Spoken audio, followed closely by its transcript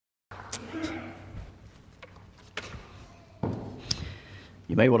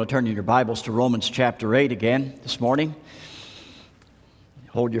You may want to turn in your Bibles to Romans chapter 8 again this morning.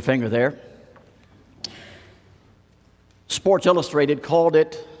 Hold your finger there. Sports Illustrated called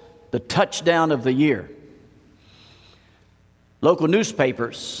it the touchdown of the year. Local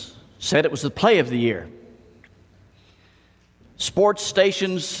newspapers said it was the play of the year. Sports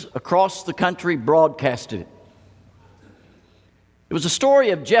stations across the country broadcasted it. It was a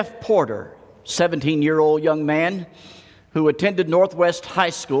story of Jeff Porter, 17-year-old young man who attended Northwest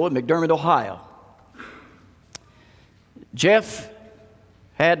High School in McDermott, Ohio. Jake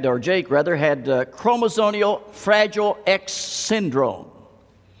had chromosomal fragile X syndrome,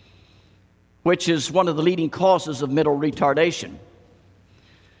 which is one of the leading causes of mental retardation.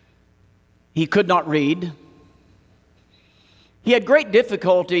 He could not read. He had great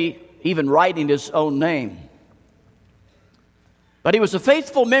difficulty even writing his own name. But he was a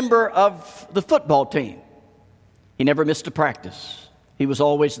faithful member of the football team. He never missed a practice. He was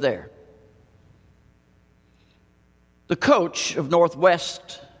always there. The coach of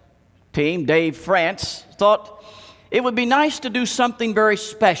Northwest team, Dave France, thought it would be nice to do something very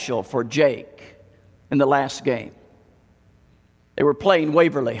special for Jake in the last game. They were playing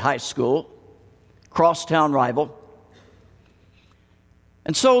Waverly High School, crosstown rival.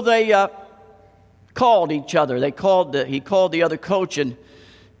 And so they called each other. He called the other coach, and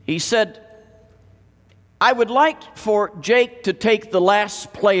he said, I would like for Jake to take the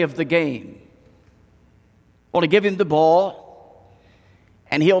last play of the game. I want to give him the ball,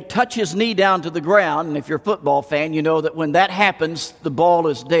 and he'll touch his knee down to the ground. And if you're a football fan, you know that when that happens, the ball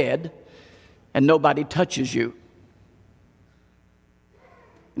is dead, and nobody touches you.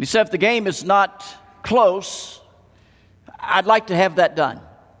 And he said, if the game is not close, I'd like to have that done.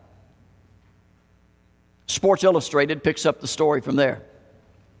 Sports Illustrated picks up the story from there.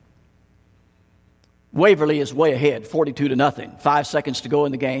 Waverly is way ahead, 42-0. 5 seconds to go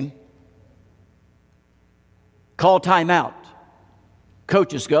in the game. Call timeout.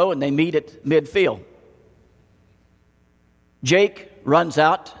 Coaches go and they meet at midfield. Jake runs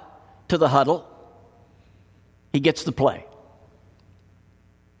out to the huddle. He gets the play.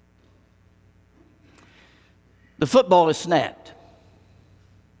 The football is snapped.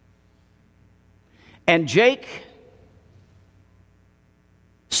 And Jake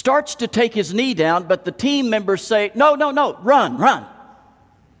starts to take his knee down, but the team members say, no, run.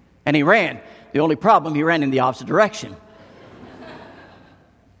 And he ran. The only problem, he ran in the opposite direction.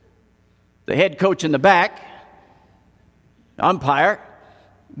 The head coach in the back, umpire,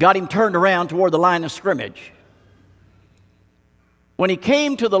 got him turned around toward the line of scrimmage. When he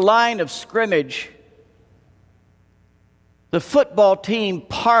came to the line of scrimmage, the football team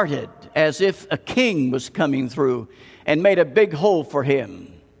parted as if a king was coming through and made a big hole for him.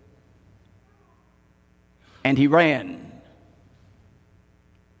 And he ran.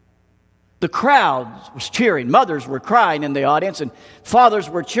 The crowd was cheering. Mothers were crying in the audience, and fathers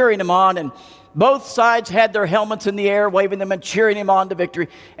were cheering him on, and both sides had their helmets in the air, waving them and cheering him on to victory,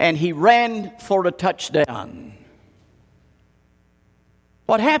 and he ran for a touchdown.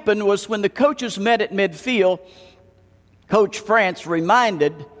 What happened was when the coaches met at midfield, Coach France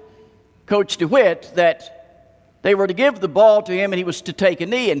reminded Coach DeWitt that they were to give the ball to him and he was to take a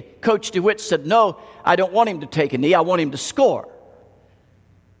knee. And Coach DeWitt said, no, I don't want him to take a knee. I want him to score.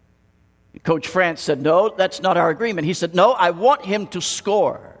 Coach France said, no, that's not our agreement. He said, no, I want him to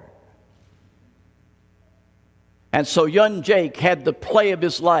score. And so young Jake had the play of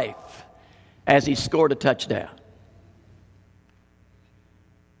his life as he scored a touchdown.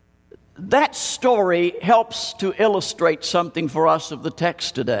 That story helps to illustrate something for us of the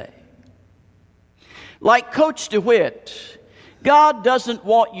text today. Like Coach DeWitt, God doesn't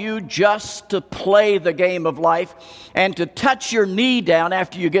want you just to play the game of life and to touch your knee down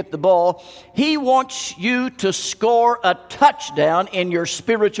after you get the ball. He wants you to score a touchdown in your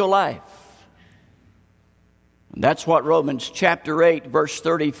spiritual life. And that's what Romans chapter 8, verse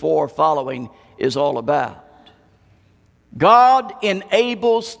 34 following is all about. God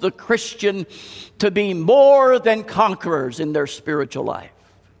enables the Christian to be more than conquerors in their spiritual life.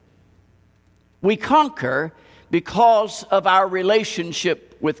 We conquer because of our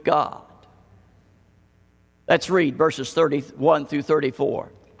relationship with God. Let's read verses 31 through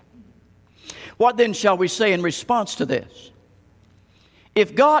 34. What then shall we say in response to this?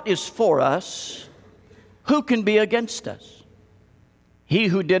 If God is for us, who can be against us? He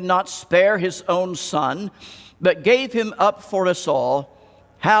who did not spare his own son, but gave him up for us all,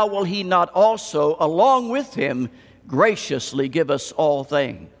 how will he not also, along with him, graciously give us all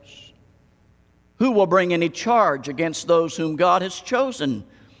things? Who will bring any charge against those whom God has chosen?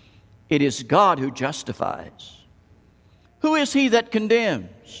 It is God who justifies. Who is he that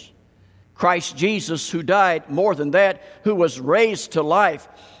condemns? Christ Jesus, who died, more than that, who was raised to life,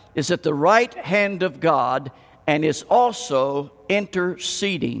 is at the right hand of God and is also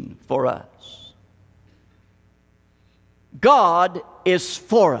interceding for us. God is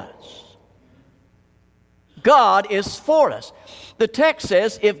for us. God is for us. The text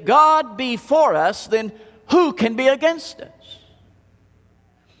says, if God be for us, then who can be against us?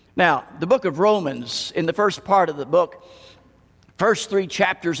 Now, the book of Romans, in the first part of the book, first 3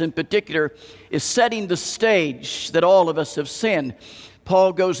 chapters in particular, is setting the stage that all of us have sinned.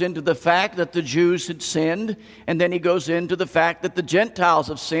 Paul goes into the fact that the Jews had sinned, and then he goes into the fact that the Gentiles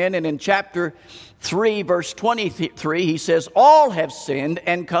have sinned. And in chapter 3, verse 23, he says, all have sinned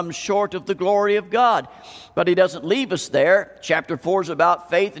and come short of the glory of God. But he doesn't leave us there. Chapter 4 is about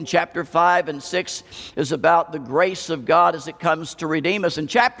faith, and chapter 5 and 6 is about the grace of God as it comes to redeem us. In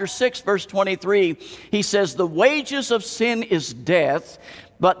chapter 6, verse 23, he says, the wages of sin is death,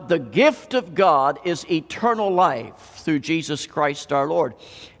 but the gift of God is eternal life through Jesus Christ our Lord.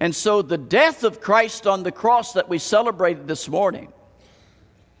 And so the death of Christ on the cross that we celebrated this morning,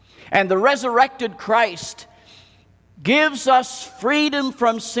 and the resurrected Christ, gives us freedom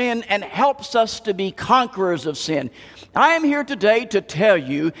from sin and helps us to be conquerors of sin. I am here today to tell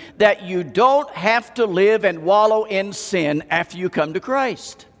you that you don't have to live and wallow in sin after you come to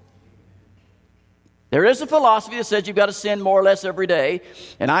Christ. There is a philosophy that says you've got to sin more or less every day,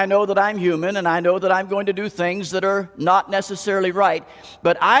 and I know that I'm human, and I know that I'm going to do things that are not necessarily right,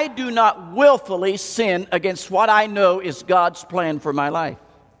 but I do not willfully sin against what I know is God's plan for my life.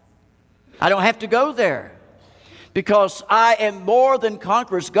 I don't have to go there, because I am more than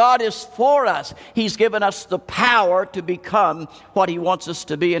conquerors. God is for us. He's given us the power to become what He wants us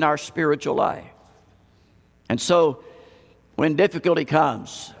to be in our spiritual life. And so, when difficulty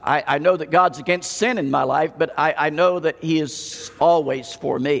comes, I know that God's against sin in my life, but I know that He is always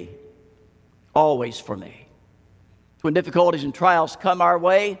for me. Always for me. When difficulties and trials come our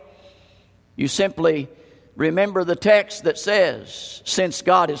way, you simply remember the text that says, since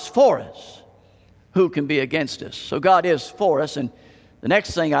God is for us, who can be against us? So God is for us, and the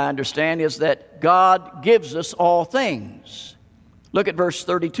next thing I understand is that God gives us all things. Look at verse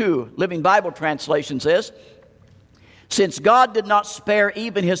 32. Living Bible Translation says, since God did not spare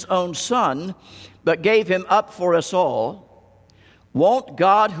even His own Son, but gave Him up for us all, won't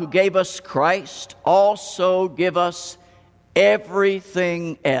God who gave us Christ also give us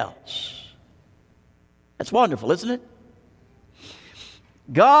everything else? That's wonderful, isn't it?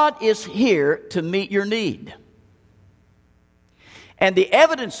 God is here to meet your need. And the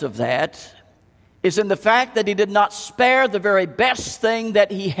evidence of that is in the fact that He did not spare the very best thing that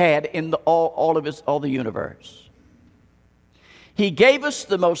He had in all the universe. He gave us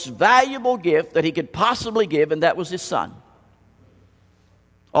the most valuable gift that He could possibly give, and that was His Son.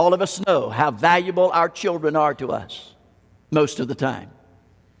 All of us know how valuable our children are to us most of the time.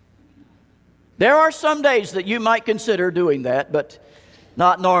 There are some days that you might consider doing that, but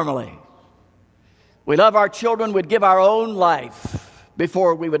not normally. We love our children. We'd give our own life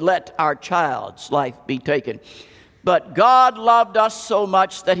before we would let our child's life be taken. But God loved us so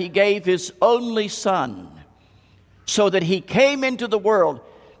much that He gave His only Son, so that He came into the world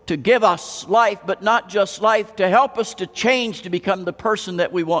to give us life, but not just life, to help us to change to become the person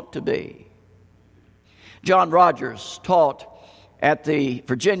that we want to be. John Rogers taught at the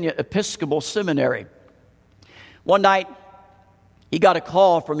Virginia Episcopal Seminary. One night, he got a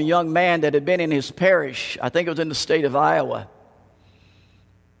call from a young man that had been in his parish. I think it was in the state of Iowa.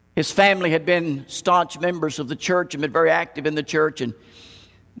 His family had been staunch members of the church and been very active in the church, and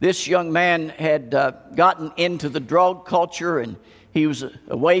this young man had gotten into the drug culture, and he was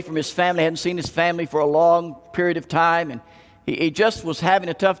away from his family, hadn't seen his family for a long period of time, and he just was having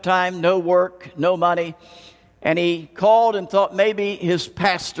a tough time, no work, no money, and he called and thought maybe his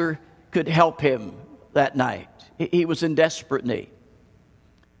pastor could help him that night. He was in desperate need.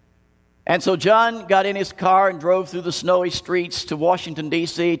 And so John got in his car and drove through the snowy streets to Washington,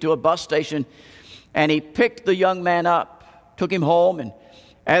 D.C., to a bus station, and he picked the young man up, took him home, and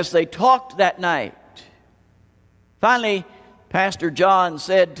as they talked that night, finally, Pastor John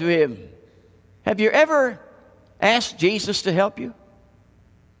said to him, have you ever asked Jesus to help you?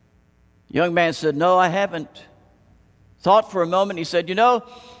 The young man said, no, I haven't. Thought for a moment. He said,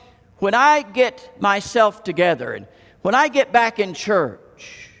 when I get myself together and when I get back in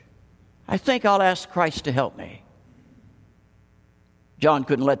church, I think I'll ask Christ to help me. John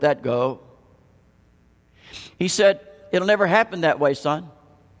couldn't let that go. He said, it'll never happen that way, son.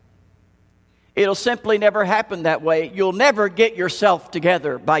 It'll simply never happen that way. You'll never get yourself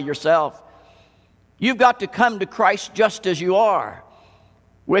together by yourself. You've got to come to Christ just as you are,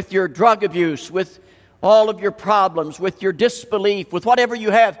 with your drug abuse, with all of your problems, with your disbelief, with whatever you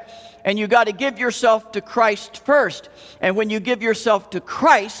have. And you've got to give yourself to Christ first. And when you give yourself to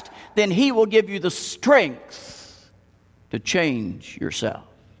Christ, then He will give you the strength to change yourself.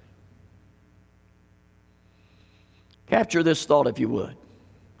 Capture this thought if you would.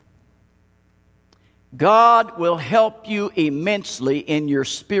 God will help you immensely in your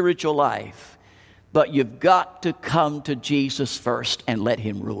spiritual life, but you've got to come to Jesus first and let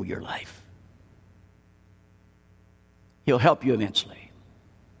Him rule your life. He'll help you immensely.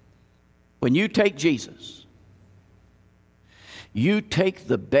 When you take Jesus, you take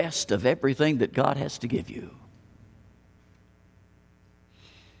the best of everything that God has to give you.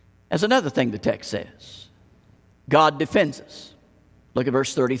 As another thing the text says, God defends us. Look at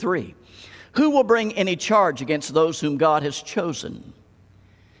verse 33. Who will bring any charge against those whom God has chosen?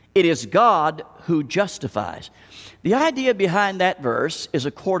 It is God who justifies. The idea behind that verse is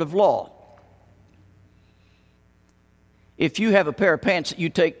a court of law. If you have a pair of pants that you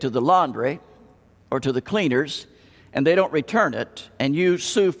take to the laundry or to the cleaners and they don't return it and you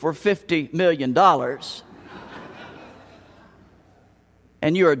sue for $50 million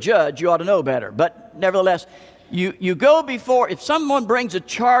and you're a judge, you ought to know better. But nevertheless, you go before, if someone brings a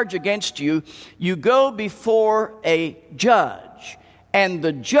charge against you, you go before a judge, and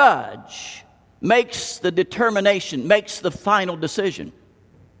the judge makes the determination, makes the final decision.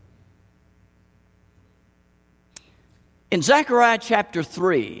 In Zechariah chapter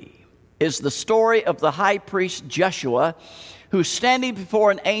 3 is the story of the high priest Joshua, who's standing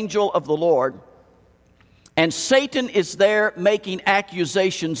before an angel of the Lord, and Satan is there making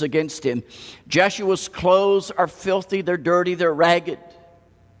accusations against him. Joshua's clothes are filthy, they're dirty, they're ragged.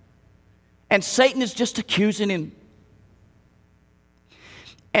 And Satan is just accusing him.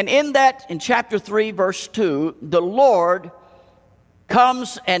 And in chapter 3, verse 2, the Lord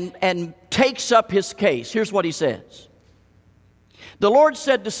comes and takes up his case. Here's what he says. The Lord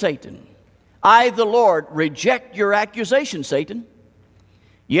said to Satan, I, the Lord, reject your accusation, Satan.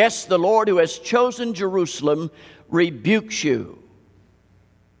 Yes, the Lord who has chosen Jerusalem rebukes you.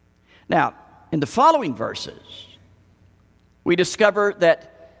 Now, in the following verses, we discover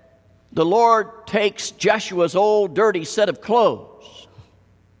that the Lord takes Joshua's old dirty set of clothes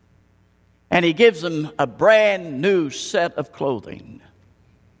and He gives him a brand new set of clothing.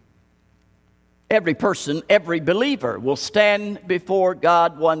 Every person, every believer will stand before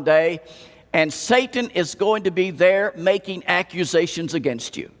God one day, and Satan is going to be there making accusations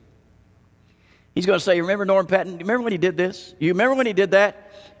against you. He's going to say, remember Norm Patton? You remember when he did this? You remember when he did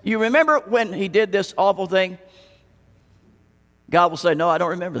that? You remember when he did this awful thing? God will say, no, I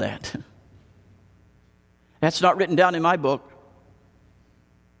don't remember that. That's not written down in my book.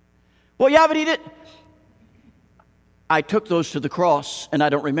 Well, yeah, but he did. I took those to the cross, and I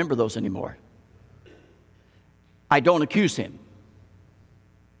don't remember those anymore. I don't accuse him.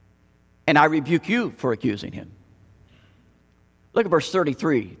 And I rebuke you for accusing him. Look at verse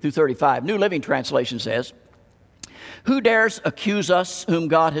 33 through 35. New Living Translation says, who dares accuse us whom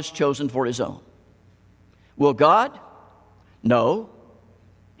God has chosen for His own? Will God? No.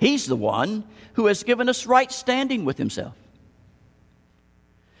 He's the one who has given us right standing with Himself.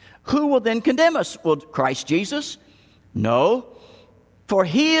 Who will then condemn us? Will Christ Jesus? No. For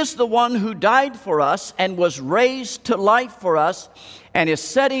He is the one who died for us and was raised to life for us and is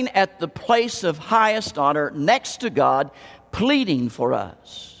sitting at the place of highest honor next to God, pleading for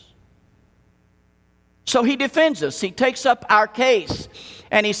us. So He defends us. He takes up our case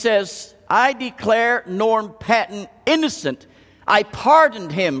and He says, I declare Norm Patton innocent. I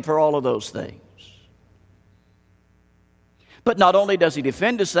pardoned him for all of those things. But not only does He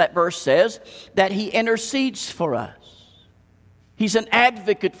defend us, that verse says that He intercedes for us. He's an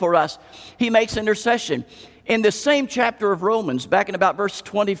advocate for us. He makes intercession. In the same chapter of Romans, back in about verse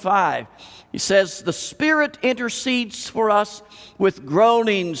 25, he says, the Spirit intercedes for us with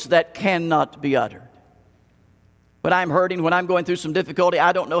groanings that cannot be uttered. When I'm hurting, when I'm going through some difficulty,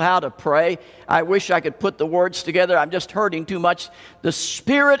 I don't know how to pray. I wish I could put the words together. I'm just hurting too much. The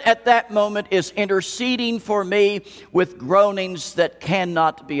Spirit at that moment is interceding for me with groanings that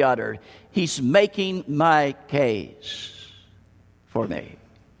cannot be uttered. He's making my case for me.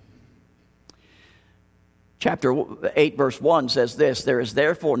 Chapter 8, verse 1 says this, there is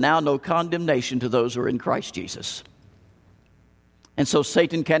therefore now no condemnation to those who are in Christ Jesus. And so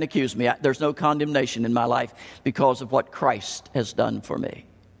Satan can accuse me. There's no condemnation in my life because of what Christ has done for me.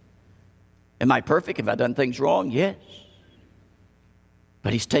 Am I perfect? Have I done things wrong? Yes.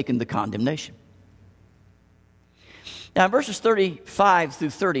 But He's taken the condemnation. Now in verses 35 through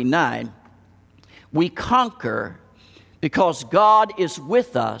 39, We conquer because God is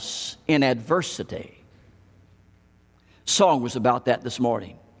with us in adversity. Song was about that this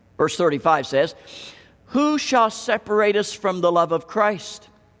morning. Verse 35 says, "Who shall separate us from the love of Christ?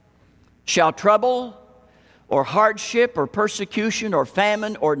 Shall trouble or hardship or persecution or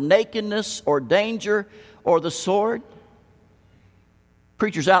famine or nakedness or danger or the sword?"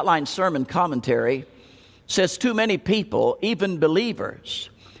 Preacher's Outline Sermon Commentary says too many people, even believers,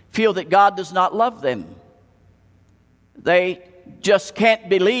 feel that God does not love them. They just can't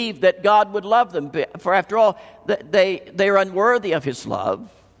believe that God would love them. For after all, they're unworthy of His love.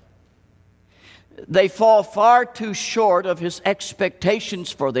 They fall far too short of His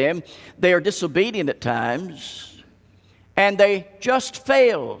expectations for them. They are disobedient at times. And they just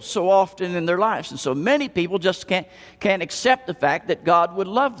fail so often in their lives. And so many people just can't accept the fact that God would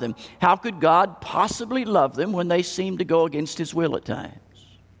love them. How could God possibly love them when they seem to go against His will at times?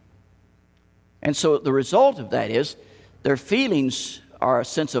 And so the result of that is their feelings are a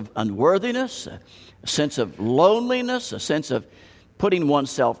sense of unworthiness, a sense of loneliness, a sense of putting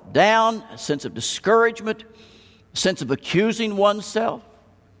oneself down, a sense of discouragement, a sense of accusing oneself,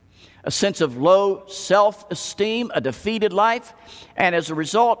 a sense of low self-esteem, a defeated life. And as a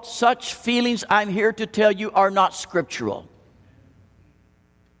result, such feelings, I'm here to tell you, are not scriptural.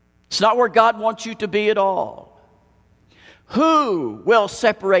 It's not where God wants you to be at all. Who will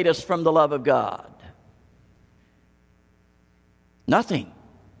separate us from the love of God? Nothing.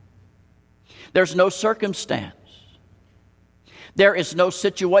 There's no circumstance. There is no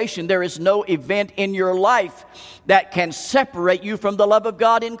situation, there is no event in your life that can separate you from the love of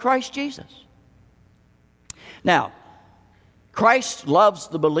God in Christ Jesus. Now, Christ loves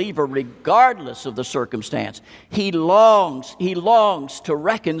the believer regardless of the circumstance. He longs to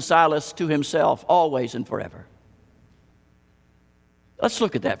reconcile us to Himself always and forever. Let's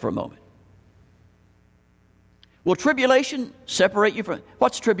look at that for a moment. Will tribulation separate you from...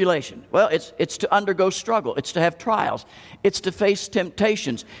 What's tribulation? Well, it's to undergo struggle. It's to have trials. It's to face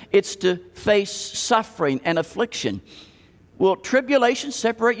temptations. It's to face suffering and affliction. Will tribulation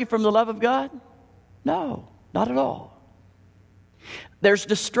separate you from the love of God? No, not at all. There's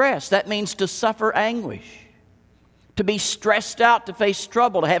distress. That means to suffer anguish. To be stressed out, to face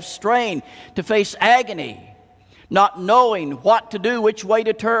trouble, to have strain, to face agony. Not knowing what to do, which way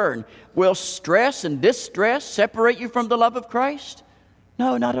to turn. Will stress and distress separate you from the love of Christ?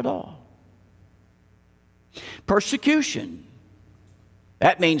 No, not at all. Persecution.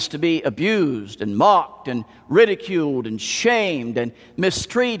 That means to be abused and mocked and ridiculed and shamed and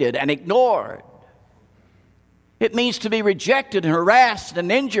mistreated and ignored. It means to be rejected and harassed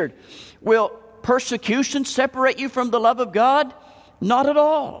and injured. Will persecution separate you from the love of God? Not at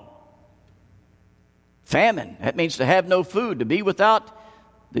all. Famine, that means to have no food, to be without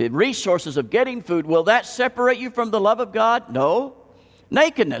the resources of getting food. Will that separate you from the love of God? No.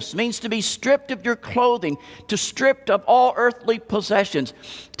 Nakedness means to be stripped of your clothing, to stripped of all earthly possessions,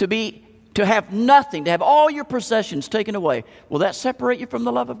 to have nothing, to have all your possessions taken away. Will that separate you from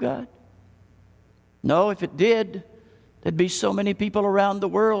the love of God? No, if it did, there'd be so many people around the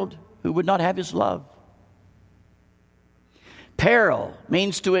world who would not have His love. Peril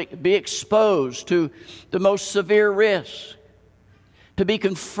means to be exposed to the most severe risk, to be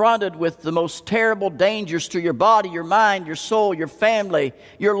confronted with the most terrible dangers to your body, your mind, your soul, your family,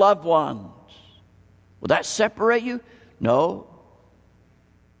 your loved ones. Will that separate you? No.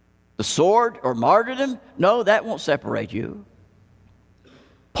 The sword or martyrdom? No, that won't separate you.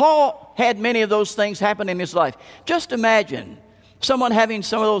 Paul had many of those things happen in his life. Just imagine someone having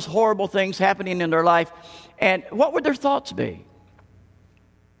some of those horrible things happening in their life, and what would their thoughts be?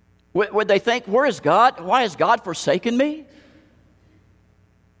 Would they think, where is God? Why has God forsaken me?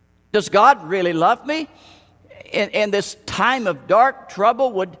 Does God really love me? In this time of dark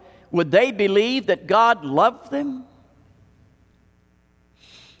trouble, would they believe that God loved them?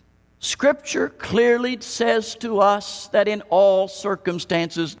 Scripture clearly says to us that in all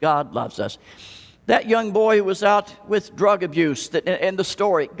circumstances, God loves us. That young boy who was out with drug abuse, in the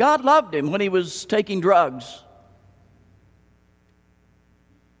story, God loved him when he was taking drugs.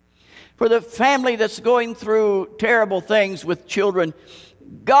 For the family that's going through terrible things with children,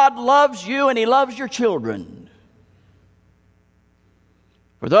 God loves you and He loves your children.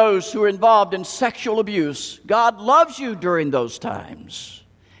 For those who are involved in sexual abuse, God loves you during those times.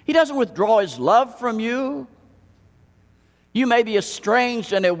 He doesn't withdraw His love from you. You may be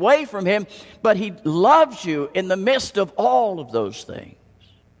estranged and away from Him, but He loves you in the midst of all of those things.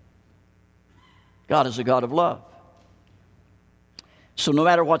 God is a God of love. So no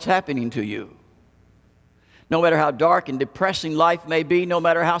matter what's happening to you, No matter how dark and depressing life may be, no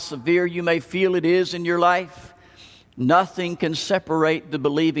matter how severe you may feel it is in your life, nothing can separate the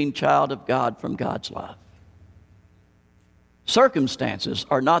believing child of God from God's love. Circumstances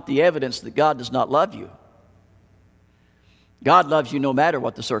are not the evidence that God does not love you. God loves you no matter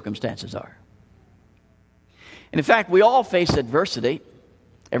what the circumstances are. And in fact, we all face adversity.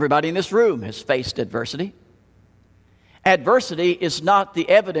 Everybody in this room has faced adversity. Adversity is not the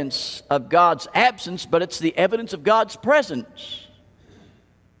evidence of God's absence, but it's the evidence of God's presence.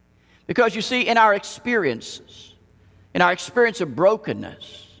 Because you see, in our experiences, in our experience of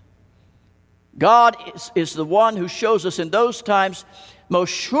brokenness, God is the one who shows us in those times most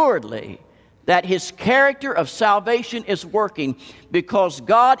surely that His character of salvation is working, because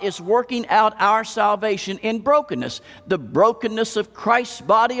God is working out our salvation in brokenness, the brokenness of Christ's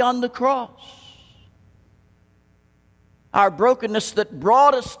body on the cross. Our brokenness that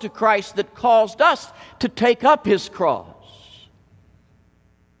brought us to Christ, that caused us to take up His cross.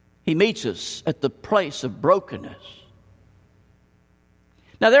 He meets us at the place of brokenness.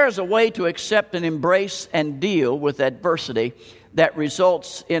 Now, there is a way to accept and embrace and deal with adversity that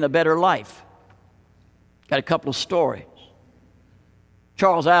results in a better life. Got a couple of stories.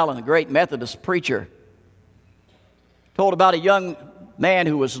 Charles Allen, a great Methodist preacher, told about a young man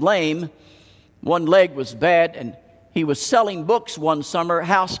who was lame. One leg was bad, and he was selling books one summer,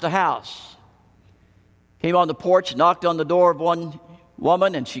 house to house. Came on the porch, knocked on the door of one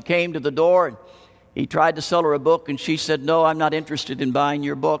woman, and she came to the door, and he tried to sell her a book, and she said, "No, I'm not interested in buying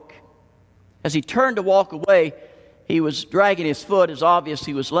your book." As he turned to walk away, he was dragging his foot. It's obvious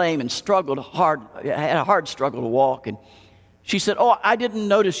he was lame and struggled hard, had a hard struggle to walk. And she said, "Oh, I didn't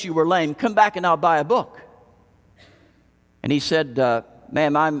notice you were lame. Come back and I'll buy a book." And he said,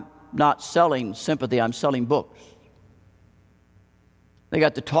 "Ma'am, I'm not selling sympathy, I'm selling books." They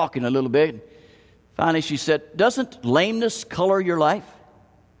got to talking a little bit. Finally, she said, "Doesn't lameness color your life?"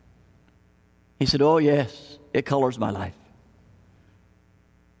 He said, "Oh, yes, it colors my life."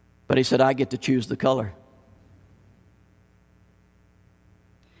 But he said, "I get to choose the color."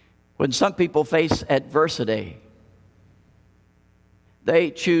 When some people face adversity, they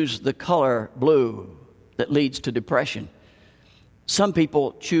choose the color blue that leads to depression. Some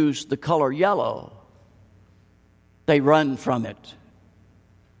people choose the color yellow. They run from it.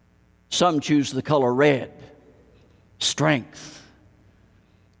 Some choose the color red, strength,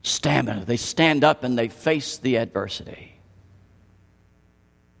 stamina. They stand up and they face the adversity.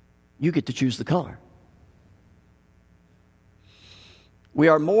 You get to choose the color. We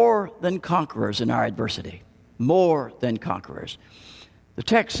are more than conquerors in our adversity. More than conquerors. The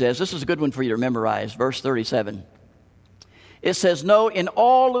text says, this is a good one for you to memorize, verse 37. It says, "No, in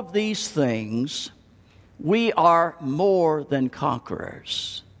all of these things, we are more than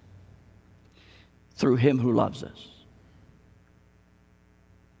conquerors through Him who loves us."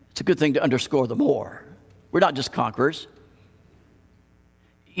 It's a good thing to underscore the more. We're not just conquerors.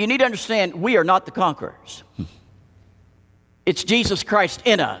 You need to understand, we are not the conquerors. It's Jesus Christ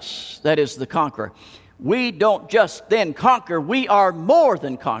in us that is the conqueror. We don't just then conquer, we are more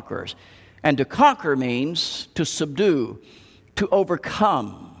than conquerors. And to conquer means to subdue, to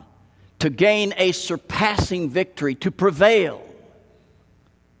overcome, to gain a surpassing victory, to prevail.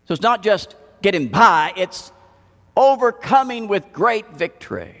 So it's not just getting by, it's overcoming with great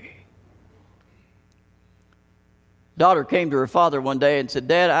victory. Daughter came to her father one day and said,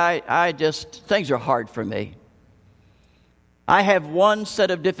 "Dad, I just, things are hard for me. I have one set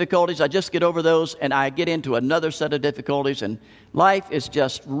of difficulties, I just get over those, and I get into another set of difficulties, and life is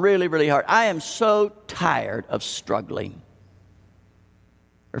just really, really hard. I am so tired of struggling."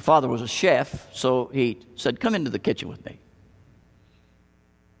 Her father was a chef, so he said, "Come into the kitchen with me."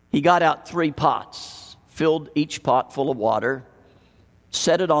 He got out 3 pots, filled each pot full of water,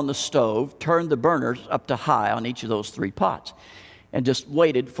 set it on the stove, turned the burners up to high on each of those 3 pots, and just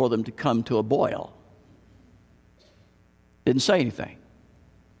waited for them to come to a boil. Didn't say anything.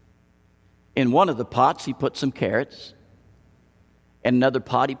 In one of the pots, he put some carrots. In another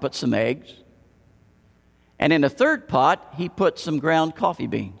pot, he put some eggs. And in a third pot, he put some ground coffee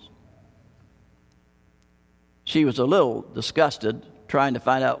beans. She was a little disgusted, trying to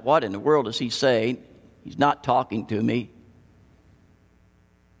find out what in the world is he saying. He's not talking to me.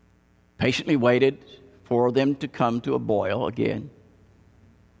 Patiently waited for them to come to a boil again.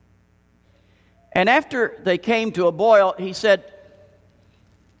 And after they came to a boil, he said,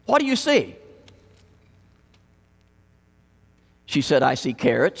 "What do you see?" She said, "I see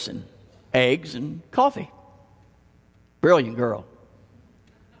carrots and eggs and coffee." Brilliant girl.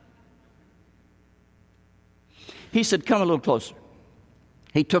 He said, "Come a little closer."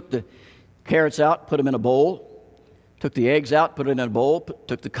 He took the Carrots out, put them in a bowl. Took the eggs out, put it in a bowl.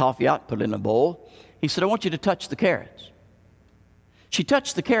 Took the coffee out, put it in a bowl. He said, I want you to touch the carrots. She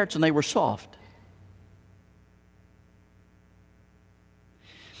touched the carrots and they were soft.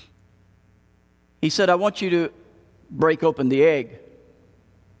 He said, I want you to break open the egg.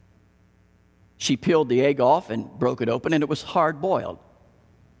 She peeled the egg off and broke it open, and it was hard-boiled.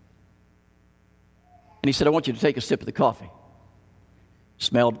 And he said, I want you to take a sip of the coffee.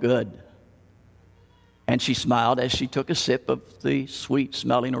 Smelled good. And she smiled as she took a sip of the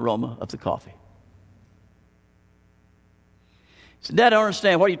sweet-smelling aroma of the coffee. He said, Dad, I don't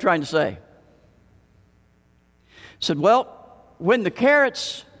understand. What are you trying to say? I said, well, when the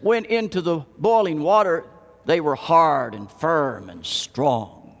carrots went into the boiling water, they were hard and firm and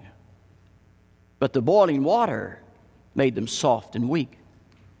strong. But the boiling water made them soft and weak.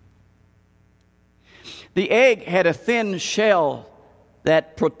 The egg had a thin shell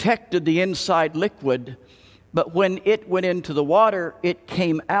that protected the inside liquid, but when it went into the water, it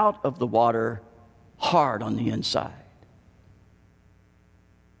came out of the water hard on the inside.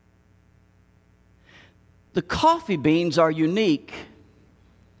 The coffee beans are unique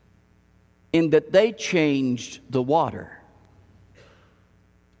in that they changed the water.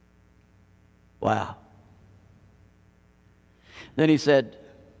 Wow. Then he said,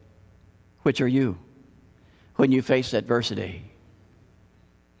 which are you when you face adversity?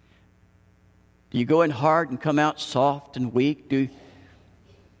 Do you go in hard and come out soft and weak? Do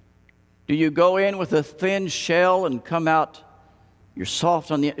you go in with a thin shell and come out, you're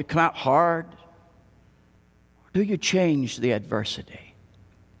soft on the, come out hard? Or do you change the adversity?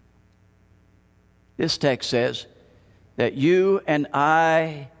 This text says that you and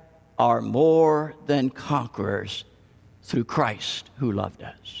I are more than conquerors through Christ who loved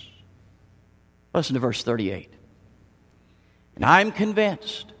us. Listen to verse 38. And I'm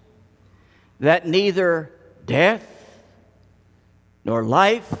convinced that neither death, nor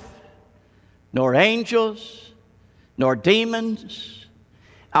life, nor angels, nor demons,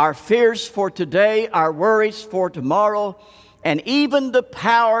 our fears for today, our worries for tomorrow, and even the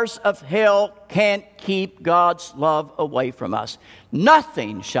powers of hell can't keep God's love away from us.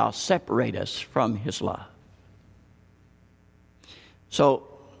 Nothing shall separate us from His love. So,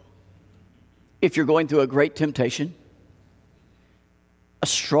 if you're going through a great temptation, a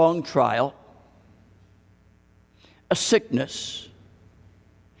strong trial, a sickness,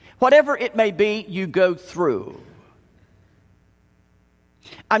 whatever it may be you go through,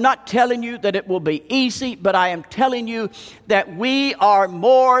 I'm not telling you that it will be easy, but I am telling you that we are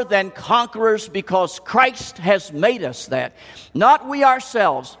more than conquerors because Christ has made us that. Not we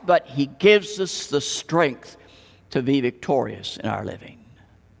ourselves, but He gives us the strength to be victorious in our living.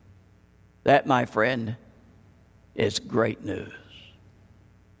 That, my friend, is great news.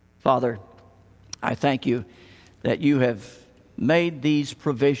 Father, I thank you that you have made these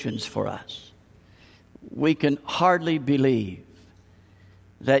provisions for us. We can hardly believe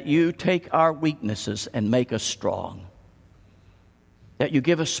that you take our weaknesses and make us strong, that you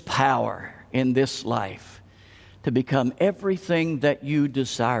give us power in this life to become everything that you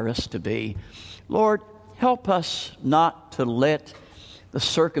desire us to be. Lord, help us not to let the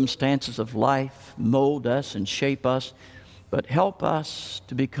circumstances of life mold us and shape us, but help us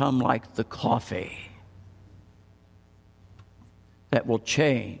to become like the coffee that will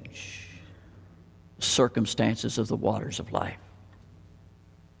change the circumstances of the waters of life.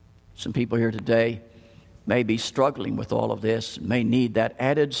 Some people here today may be struggling with all of this, may need that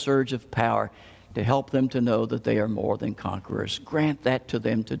added surge of power to help them to know that they are more than conquerors. Grant that to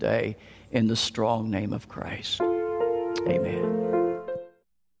them today in the strong name of Christ. Amen.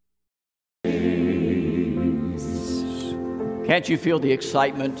 Can't you feel the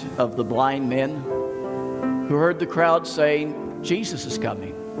excitement of the blind men who heard the crowd saying, Jesus is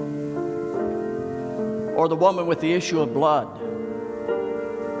coming? Or the woman with the issue of blood,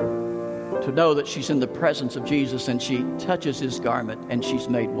 to know that she's in the presence of Jesus and she touches His garment and she's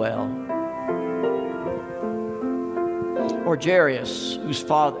made well. Or Jairus,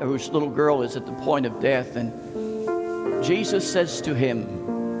 whose little girl is at the point of death, and Jesus says to him,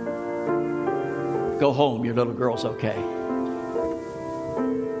 go home, your little girl's okay.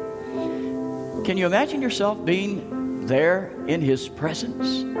 Can you imagine yourself being there in His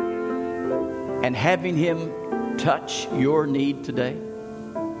presence and having Him touch your need today?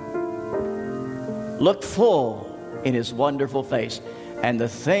 Look full in His wonderful face, and the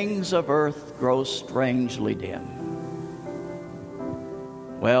things of earth grow strangely dim.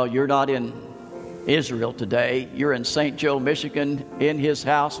 Well, you're not in Israel today. You're in St. Joe, Michigan, in His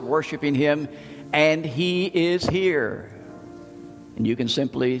house, worshiping Him, and He is here. And you can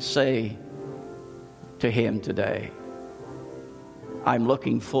simply say to Him today. I'm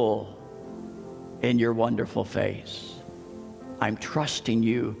looking full in your wonderful face. I'm trusting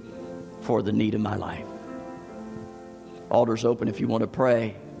you for the need of my life. Altar's open if you want to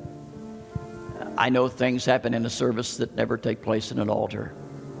pray. I know things happen in a service that never take place in an altar.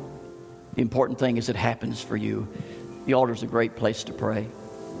 The important thing is it happens for you. The altar's a great place to pray.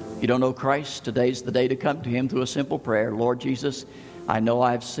 You don't know Christ? Today's the day to come to Him through a simple prayer. Lord Jesus, I know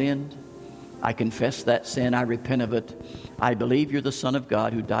I've sinned. I confess that sin. I repent of it. I believe you're the Son of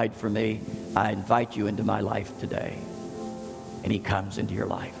God who died for me. I invite you into my life today. And He comes into your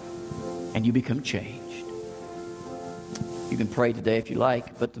life. And you become changed. You can pray today if you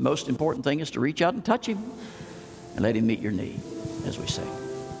like, but the most important thing is to reach out and touch Him and let Him meet your need as we sing.